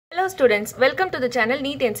Hello students, welcome to the channel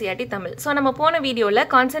Neet Ncert Tamil. So நம்ம போன வீடியோல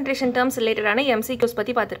concentration terms related ஆன MCQs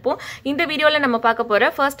பத்தி பார்த்திருப்போம். இந்த வீடியோல நம்ம பார்க்க போற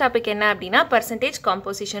first topic என்ன அப்படினா percentage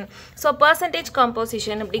composition. So percentage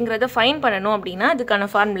composition அப்படிங்கறத ஃபைண்ட் பண்ணனும் அப்படினா அதுக்கான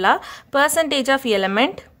formula percentage of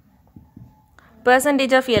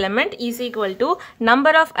element is equal to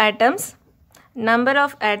number of atoms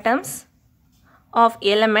of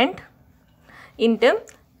element into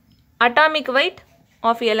atomic weight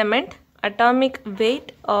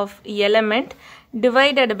of element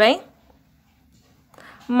divided by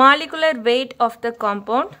molecular weight of the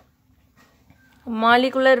compound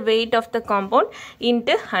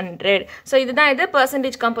into 100. So இதுதான் இது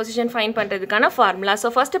percentage composition find பண்றதுக்கான formula. So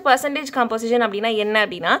first percentage composition அப்படினா என்ன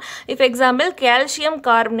அப்படினா if example calcium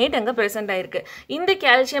carbonate அங்க present ஆயிருக்கு. இந்த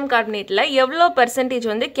calcium carbonateல எவ்வளவு percentage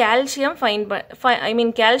வந்து calcium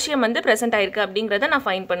calcium வந்து present ஆயிருக்கு அப்படிங்கறத நான்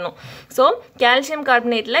find பண்ணனும். So calcium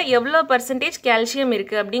carbonateல எவ்வளவு percentage calcium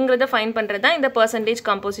இருக்கு அப்படிங்கறத find பண்றது தான் இந்த percentage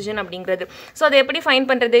composition அப்படிங்கிறது. So அதை எப்படி find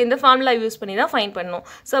பண்றது? இந்த formula யூஸ் பண்ணி தான் find பண்ணனும்.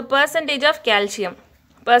 So percentage of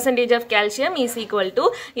calcium is equal to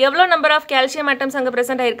எவ்வளவு number of calcium atoms அங்க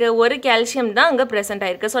present ஆயிருக்கு? ஒரு calcium தான் அங்க present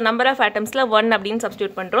ஆயிருக்கு. So number of atomsல 1 அப்படினு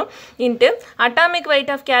substitute பண்றோம் into atomic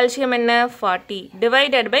weight of calcium என்ன 40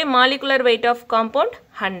 divided by molecular weight of compound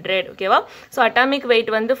 100. ஓகேவா? So atomic weight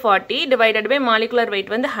வந்து 40 divided by molecular weight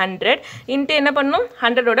வந்து 100 into என்ன பண்ணனும்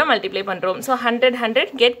 100 ஓட மல்டிப்ளை பண்றோம். So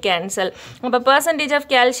 100 get cancel. அப்ப percentage of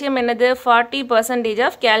calcium என்னது 40%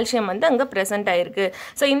 of calcium வந்து அங்க present ஆயிருக்கு.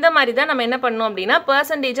 So இந்த மாதிரி தான் நம்ம என்ன பண்ணனும் அப்படினா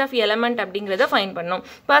percentage of element அப்படிங்கறத ஃபைண்ட் பண்ணனும்.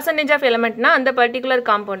 percentage of elementனா அந்த particular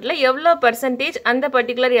compoundல எவ்வளவு percentage அந்த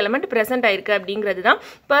particular element present ஆயிருக்கு அப்படிங்கிறது தான்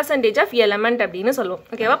percentage of element அப்படினு சொல்லுவோம்.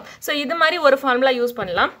 ஓகேவா? So இது மாதிரி ஒரு ஃபார்முலா யூஸ்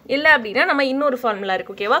பண்ணலாம். இல்ல அப்படினா நம்ம இன்னொரு ஃபார்முலா இருக்கு.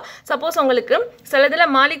 ஓகேவா? சப்போஸ் உங்களுக்கு சிலதுல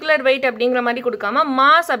molecular weight அப்படிங்கற மாதிரி கொடுக்காம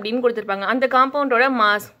mass அப்படினு கொடுத்திருப்பாங்க. அந்த காம்பவுண்டோட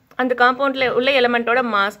mass அந்த காம்பவுண்ட்ல உள்ள எலிமெண்டோட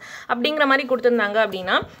மாஸ் அப்படிங்கற மாதிரி கொடுத்திருந்தாங்க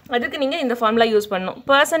அப்படினா அதுக்கு நீங்க இந்த ஃபார்முலா யூஸ் பண்ணனும்.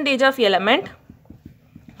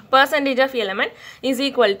 percentage of element is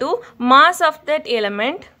equal to mass of that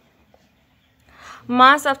element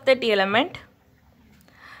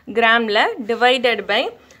gramல divided by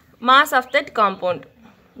mass of that compound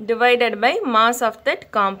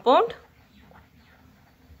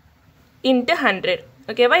into 100.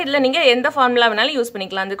 ஓகேவா? இதுல நீங்க எந்த ஃபார்முலா வேணாலும் யூஸ்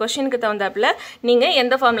பண்ணிக்கலாம். அந்த क्वेश्चनக்கு தகுந்தாப்ல நீங்க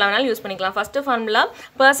எந்த ஃபார்முலா வேணாலும் யூஸ் பண்ணிக்கலாம். First formula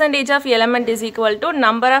percentage of element is equal to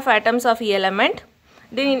number of atoms of element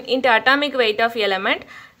into atomic weight of element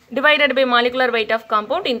divided by molecular weight of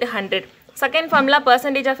compound into 100. Second formula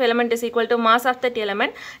percentage of element is equal to mass of that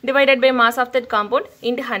element divided by mass of that compound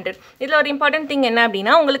into 100. இதுல ஒரு important thing என்ன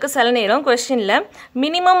அப்படினா உங்களுக்கு சில நேரம் क्वेश्चनல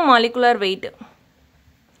minimum molecular weight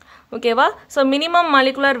ஓகேவா? So minimum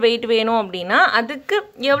molecular weight வேணும் அப்படினா அதுக்கு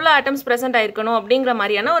எவ்வளவு atoms present ஆயிருக்கணும் அப்படிங்கற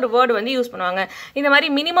மாதிரியான ஒரு வேர்ட் வந்து யூஸ் பண்ணுவாங்க. இந்த மாதிரி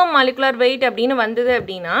minimum molecular weight அப்படினு வந்தது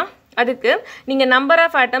அப்படினா அதுக்கு நீங்க number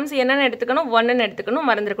of atoms என்னன்னு எடுத்துக்கணும் 1 ன்னு எடுத்துக்கணும்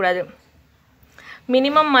மறந்துட கூடாது.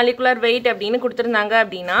 minimum molecular weight அப்படினு கொடுத்திருந்தாங்க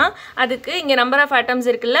அப்படினா அதுக்கு இங்க number of atoms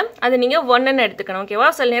இருக்குல்ல அது நீங்க 1 ன்னு எடுத்துக்கணும். ஓகேவா?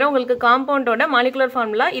 சில நேரம் உங்களுக்கு காம்பவுண்டோட molecular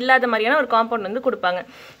formula இல்லாத மாதிரியான ஒரு காம்பவுண்ட் வந்து கொடுப்பாங்க.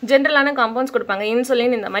 ஜெனரலான காம்பவுண்ட்ஸ் கொடுப்பாங்க.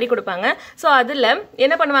 இன்சுலின் இந்த மாதிரி கொடுப்பாங்க. சோ அதுல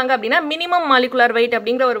என்ன பண்ணுவாங்க அப்படினா minimum molecular weight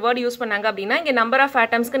அப்படிங்கற ஒரு வேர்ட் யூஸ் பண்ணாங்க அப்படினா இங்க number of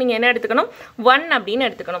atomsக்கு நீங்க என்ன எடுத்துக்கணும் 1 அப்படினு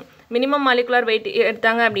எடுத்துக்கணும். minimum molecular weight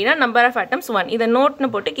எடுத்தாங்க அப்படினா number of atoms 1. இத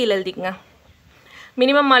நோட்னு போட்டு கீழ எழுதிக்கங்க.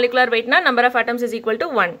 minimum molecular weight னா number of atoms is equal to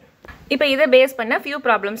 1. இப்போ இத பேஸ் பண்ண few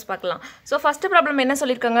problems பார்க்கலாம். So first problem என்ன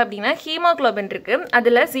சொல்லிருக்காங்க அப்படினா ஹீமோகுளோபின் இருக்கு.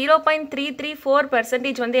 அதுல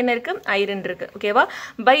 0.334% வந்து என்ன இருக்கு ஐரன் இருக்கு. ஓகேவா?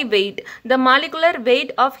 by weight the molecular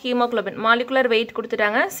weight of hemoglobin molecular weight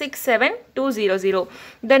கொடுத்துட்டாங்க 67200.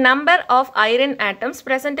 the number of iron atoms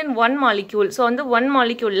present in one molecule. So வந்து one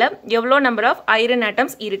moleculeல எவ்வளவு number of iron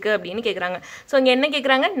atoms இருக்கு அப்படினு கேக்குறாங்க. So இங்க என்ன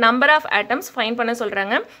கேக்குறாங்க number of atoms find பண்ண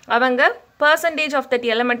சொல்றாங்க. அவங்க percentage of that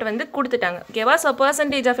element வந்து கொடுத்துட்டாங்க. ஓகேவா? So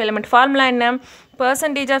percentage of element formula என்ன?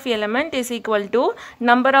 percentage of element is equal to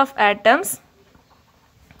number of atoms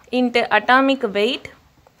into atomic weight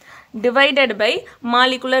divided by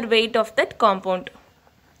molecular weight of that compound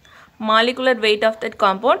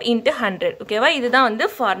into 100. ஓகேவா? இதுதான் வந்து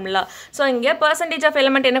ஃபார்முலா. சோ இங்க percentage of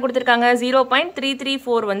element என்ன கொடுத்திருக்காங்க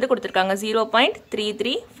 0.334 வந்து கொடுத்திருக்காங்க.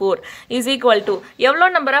 0.334 is equal to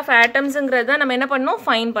எவ்வளவு number of atomsங்கறத நம்ம என்ன பண்ணனும்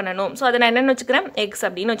ஃபைண்ட் பண்ணனும். சோ அத நான் என்னன்னு வெச்சுக்கிறேன் x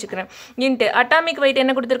அப்படினு வெச்சுக்கிறேன். into atomic weight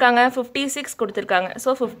என்ன கொடுத்திருக்காங்க 56 கொடுத்திருக்காங்க.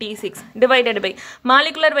 So 56 divided by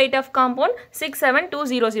molecular weight of compound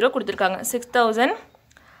 67200 கொடுத்திருக்காங்க. 6000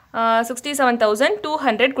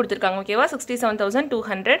 67,200 கொடுத்துருக்காங்க ஓகேவா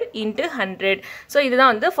 67,200 into 100 ஸோ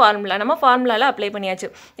இதுதான் வந்து ஃபார்முலா நம்ம ஃபார்முலாவில் அப்ளை பண்ணியாச்சு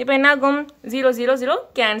இப்போ என்னாகும் 0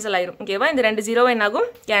 கேன்சல் ஆயிரும் ஓகேவா இந்த ரெண்டு ஜீரோ என்னாகும்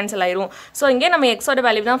கேன்சல் ஆயிரும் ஸோ இங்கே நம்ம எக்ஸோட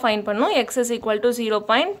வேல்யூ தான் ஃபைண்ட் பண்ணணும் x is equal to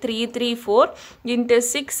 0.334 into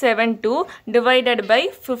 672 divided by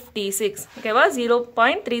 56 ஓகேவா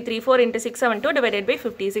 0.334 into 672 divided by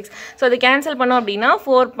 56 ஸோ அது கேன்சல் பண்ணோம் அப்படின்னா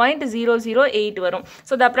 4.008 வரும்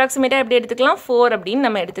ஸோ அது அப்ராக்சிமேட்டாக எப்படி எடுத்துக்கலாம் 4 அப்படின்னு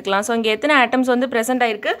நம்ம எடுத்துக்கலாம் ஸோ இங்கே எத்தனை ஆட்டம்ஸ் வந்து ப்ரெசென்ட்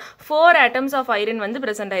ஆயிருக்கு 4 atoms of iron வந்து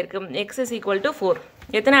ப்ரெசென்ட் ஆயிருக்கு x is equal to 4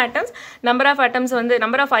 எத்தனை ஆட்டம்ஸ் நம்பர் ஆஃப் ஆட்டம்ஸ் வந்து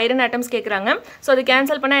நம்பர் ஆஃப் ஐரன் ஆட்டம்ஸ் கேட்குறாங்க ஸோ அது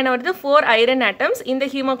கேன்சல் பண்ணால் என்ன வருது 4 ஐரன் ஆட்டம்ஸ் இந்த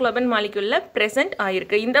ஹீமோகுளோபின் மாலிக்யூலில் ப்ரெசென்ட்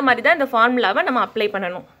ஆயிருக்கு இந்த மாதிரி தான் இந்த ஃபார்முலாவை நம்ம அப்ளை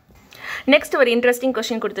பண்ணணும் நெக்ஸ்ட் ஒரு இன்ட்ரெஸ்டிங்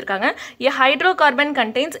கொஸ்டின் கொடுத்துருக்காங்க a hydrocarbon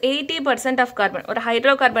contains 80% of carbon ஒரு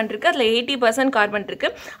ஹைட்ரோகார்பன் இருக்குது அதில் 80% கார்பன்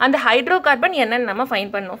இருக்குது அந்த ஹைட்ரோகார்பன் என்னன்னு நம்ம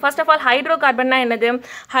ஃபைண்ட் பண்ணணும் ஃபர்ஸ்ட் ஆஃப் ஆல் ஹைட்ரோகார்பன்னா என்னது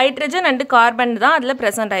ஹைட்ரஜன் அண்ட் கார்பன் தான் அதில்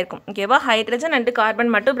ப்ரெசென்ட் ஆயிருக்கும் ஓகேவா ஹைட்ரஜன் அண்ட்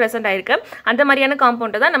கார்பன் மட்டும் ப்ரெசென்ட் ஆயிருக்கு அந்த மாதிரியான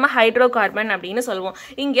காம்பவுண்டை தான் நம்ம ஹைட்ரோகார்பன் அப்படின்னு சொல்லுவோம்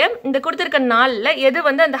இங்கே இந்த கொடுத்துருக்க நாளில் எது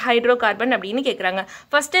வந்து அந்த ஹைட்ரோகார்பன் அப்படின்னு கேட்குறாங்க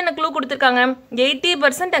ஃபர்ஸ்ட் என்ன க்ளூ கொடுத்துருக்காங்க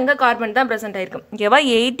 80% அங்கே கார்பன் தான் ப்ரெசென்ட் ஆயிருக்கு ஓகேவா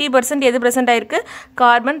 80% எது ப்ரெசென்ட் ஆயிருக்கு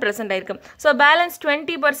கார்பன் ப்ரெசென்ட் ஆயிருக்கு ஸோ பேலன்ஸ்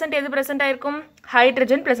 20% எது ப்ரெசென்ட் ஆயிருக்கும்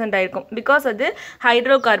ஹைட்ரஜன் ப்ரெசென்ட் ஆயிருக்கும் பிகாஸ் அது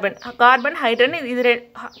ஹைட்ரோகார்பன் கார்பன் ஹைட்ரஜன் இது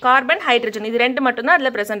கார்பன் ஹைட்ரஜன் இது ரெண்டு மட்டும்தான்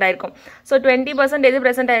அதில் ப்ரெசென்ட் ஆயிருக்கும் ஸோ 20% எது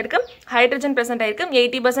ப்ரெசென்ட் ஆயிருக்கு ஹைட்ரஜன் ப்ரெசென்ட் ஆயிருக்கு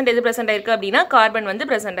 80% எது ப்ரெசென்ட் ஆயிருக்கு அப்படின்னா கார்பன் வந்து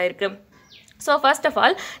ப்ரெசென்ட் ஆயிருக்கு ஸோ ஃபர்ஸ்ட் ஆஃப்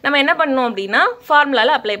ஆல் நம்ம என்ன பண்ணணும் அப்படின்னா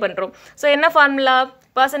ஃபார்முலாவில் அப்ளை பண்ணுறோம் ஸோ என்ன formula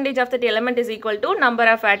percentage of that element is equal to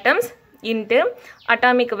number of atoms into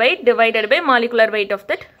atomic weight divided by molecular weight of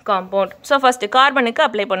that compound. So first கார்பனுக்கு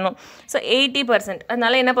apply பண்ணணும் so 80%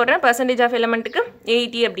 அதனால என்ன போடுறேன் பர்சன்டேஜ் ஆஃப் எலிமெண்ட்டுக்கு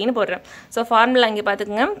 80 அப்படின்னு போடுறேன் ஸோ ஃபார்முலா இங்கே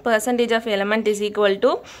பார்த்துக்குங்க percentage of element is equal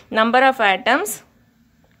to number of atoms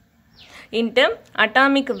into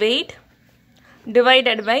atomic weight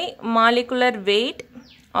divided by molecular weight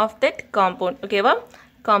of that compound ஓகேவா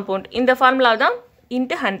compound இந்த ஃபார்முலா தான்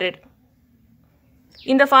into 100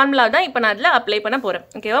 இந்த ஃபார்முலா தான் இப்போ நான் அதில் அப்ளை பண்ண போகிறேன்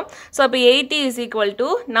ஓகேவா ஸோ அப்போ 80 is equal to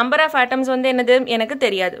number of atoms வந்து என்னது எனக்கு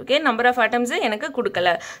தெரியாது ஓகே நம்பர் ஆஃப் ஆட்டம்ஸ் எனக்கு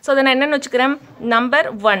கொடுக்கல ஸோ அதை நான் என்னென்னு வச்சுக்கிறேன் நம்பர்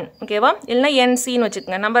 1 ஓகேவா இல்லைனா என்சின்னு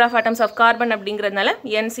வச்சுக்கோங்க number of atoms of carbon அப்படிங்கிறதுனால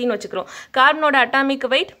என்சின்னு வச்சுக்கிறோம் கார்பனோட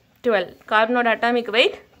atomic wait 12 கார்பனோட atomic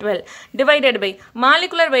wait 12 divided by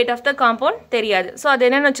molecular weight of the compound தெரியாது ஸோ அது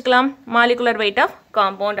என்னென்னு வச்சுக்கலாம் மாலிகுலர் வெயிட் ஆஃப்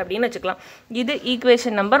காம்பவுண்ட் அப்படின்னு வச்சுக்கலாம் இது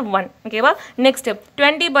ஈக்குவேஷன் நம்பர் 1 ஓகேவா நெக்ஸ்ட்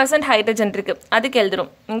 20% ஹைட்ரஜன் இருக்குது அதுக்கு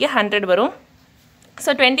எழுதுறோம் இங்கே 100 வரும் ஸோ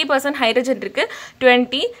 20% ஹைட்ரஜன் இருக்குது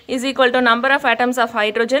 20 is equal to number of atoms of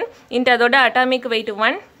hydrogen into அதோட atomic wait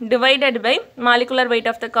 1 divided by molecular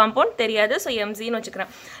weight of the compound தெரியாது ஸோ எம்சின்னு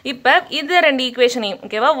வச்சுக்கிறேன் இப்போ இது ரெண்டு ஈக்குவேஷனையும்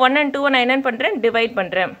ஓகேவா 1 and 2 நான் என்னென்னு பண்ணுறேன் டிவைட்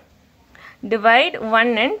பண்ணுறேன் divide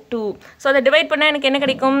 1 and 2 so அதை divide பண்ணா எனக்கு என்ன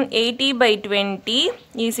கிடைக்கும் 80 by 20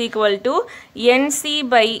 is equal to NC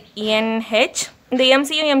by NH இந்த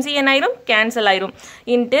MCயும் MC என்ன ஆயிரும் கேன்சல் ஆயிரும்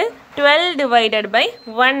into 12 divided by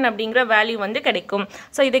 1 அப்படிங்கிற வேல்யூ வந்து கிடைக்கும்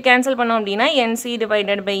ஸோ இதை கேன்சல் பண்ணோம் அப்படின்னா NC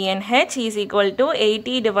divided by NH is equal to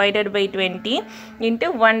 80 divided by 20 into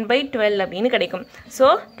 1 by 12 அப்படின்னு கிடைக்கும் so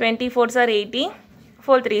 24s are 80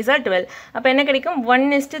 4 3s are 12 அப்போ என்ன கிடைக்கும்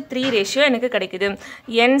 1:3 ரேஷியோ எனக்கு கிடைக்குது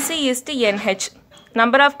NC is to NH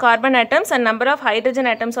number of carbon atoms and number of hydrogen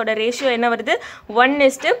ஆட்டம்ஸோட ratio என்ன வருது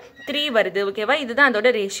 1:3 வருது ஓகேவா இதுதான்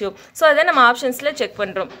அதோட ரேஷியோ ஸோ அதை நம்ம ஆப்ஷன்ஸில் செக்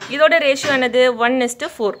பண்ணுறோம் இதோட ரேஷியோ என்னது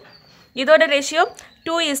 1:4 இதோட ரேஷியோ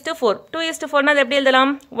 2:4 2:4 அது எப்படி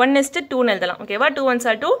எழுதலாம் 1:2 எழுதலாம் ஓகேவா 2 1s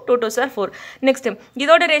are 2 2 2s are 4 next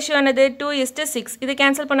இதோட ரேஷியோ என்னது 2:6 இது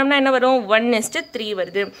கேன்சல் பண்ணோம்னா என்ன வரும் 1:3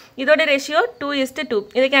 வருது இதோட ரேஷியோ 2:2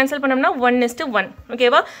 இதை கேன்சல் பண்ணோம்னா 1:1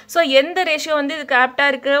 ஓகேவா ஸோ எந்த ரேஷியோ வந்து இதுக்கு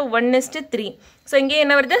ஆப்டாக இருக்குது 1:3 ஸோ இங்கே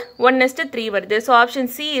என்ன வருது 1:3 வருது so option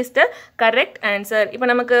C is the correct answer இப்போ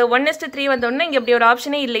நமக்கு 1:3 வந்தோடனே இங்கே இப்படி ஒரு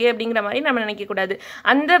ஆப்ஷனே இல்லையே அப்படிங்கிற மாதிரி நம்ம நினைக்கக்கூடாது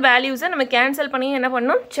அந்த வேல்யூஸை நம்ம கேன்சல் பண்ணி என்ன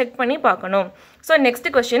பண்ணணும் செக் பண்ணி பார்க்கணும் so next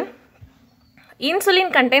question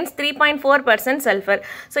insulin condense 3.4% sulphur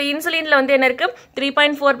so இன்சுலினில் வந்து என்ன இருக்குது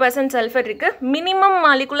 3.4% சல்ஃபர் இருக்குது minimum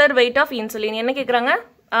molecular weight of insulin என்ன கேட்குறாங்க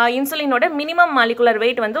இன்சுலினோட மினிமம் மாலிகுலர்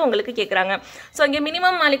வெயிட் வந்து உங்களுக்கு கேட்குறாங்க ஸோ இங்கே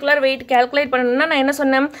மினிமம் மாலிகுலர் வெயிட் கேல்குலேட் பண்ணணும்னா நான் என்ன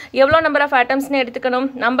சொன்னேன் எவ்வளோ நம்பர் ஆஃப் ஆட்டம்ஸ்னு எடுத்துக்கணும்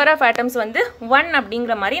நம்பர் ஆஃப் ஆட்டம்ஸ் வந்து 1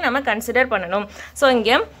 அப்படிங்கிற மாதிரி நம்ம கன்சிடர் பண்ணணும் ஸோ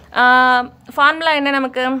இங்கே ஃபார்முலா என்ன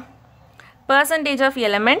நமக்கு percentage of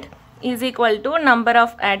element is equal to number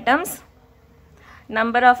of atoms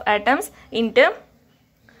into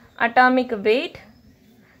atomic wait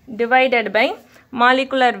divided by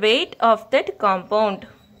molecular weight of that compound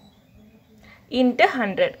into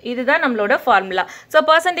 100 இதுதான் நம்மளோட formula so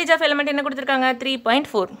percentage of element என்ன கொடுத்துருக்காங்க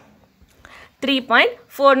 3.4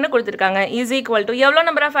 3.4னு கொடுத்திருக்காங்க is equal to எவ்வளவு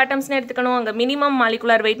number of atoms னு எடுத்துக்கணும் அங்க minimum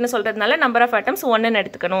molecular weight னு சொல்றதுனால number of atoms 1 னு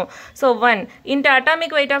எடுத்துக்கணும் so 1 into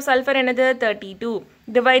atomic weight of sulfur என்னது 32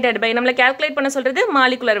 divided by நம்மள calculate பண்ண சொல்றது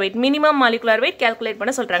molecular weight minimum molecular weight calculate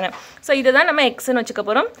பண்ண சொல்றாங்க so இதுதான் நம்ம x னு வச்சுக்க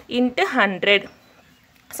போறோம் into 100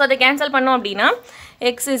 so அதை cancel பண்ணோம் அப்படினா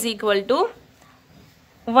x is equal to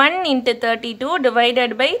 1 into 32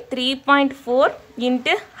 divided by 3.4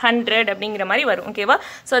 into 100 அப்படிங்கிற மாதிரி வரும் ஓகேவா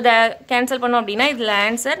so அதை cancel பண்ணோம் அப்படினா இதுல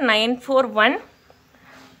ஆன்சர்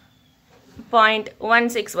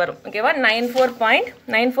 941.16 வரும் ஓகேவா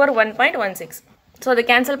 941.16 so அதை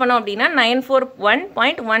cancel பண்ணோம் அப்படினா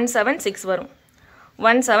 941.176 வரும்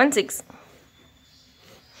 176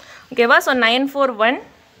 ஓகேவா so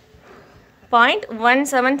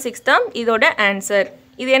 941.176 தான் இதோட ஆன்சர்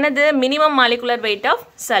இது என்னது minimum molecular weight of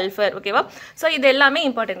sulfur ஓகேவா சோ இது எல்லாமே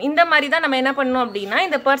இம்பார்ட்டன்ட் இந்த மாதிரி தான் நம்ம என்ன பண்ணனும் அப்படினா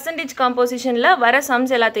இந்த percentage compositionல வர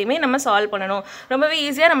sums எல்லாத்தையுமே நம்ம சால்வ் பண்ணனும் ரொம்பவே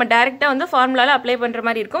ஈஸியா நம்ம டைரக்ட்டா வந்து ஃபார்முலால அப்ளை பண்ற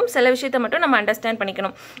மாதிரி இருக்கும் சில விஷயத்தை மட்டும் நம்ம அண்டர்ஸ்டாண்ட்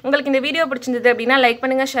பண்ணிக்கணும் உங்களுக்கு இந்த வீடியோ பிடிச்சிருந்தது அப்படினா லைக்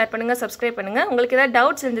பண்ணுங்க ஷேர் பண்ணுங்க சப்ஸ்கிரைப் பண்ணுங்க உங்களுக்கு ஏதாவது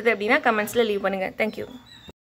டவுட்ஸ் இருந்தது அப்படினா கமெண்ட்ஸ்ல லீவ் பண்ணுங்க Thank you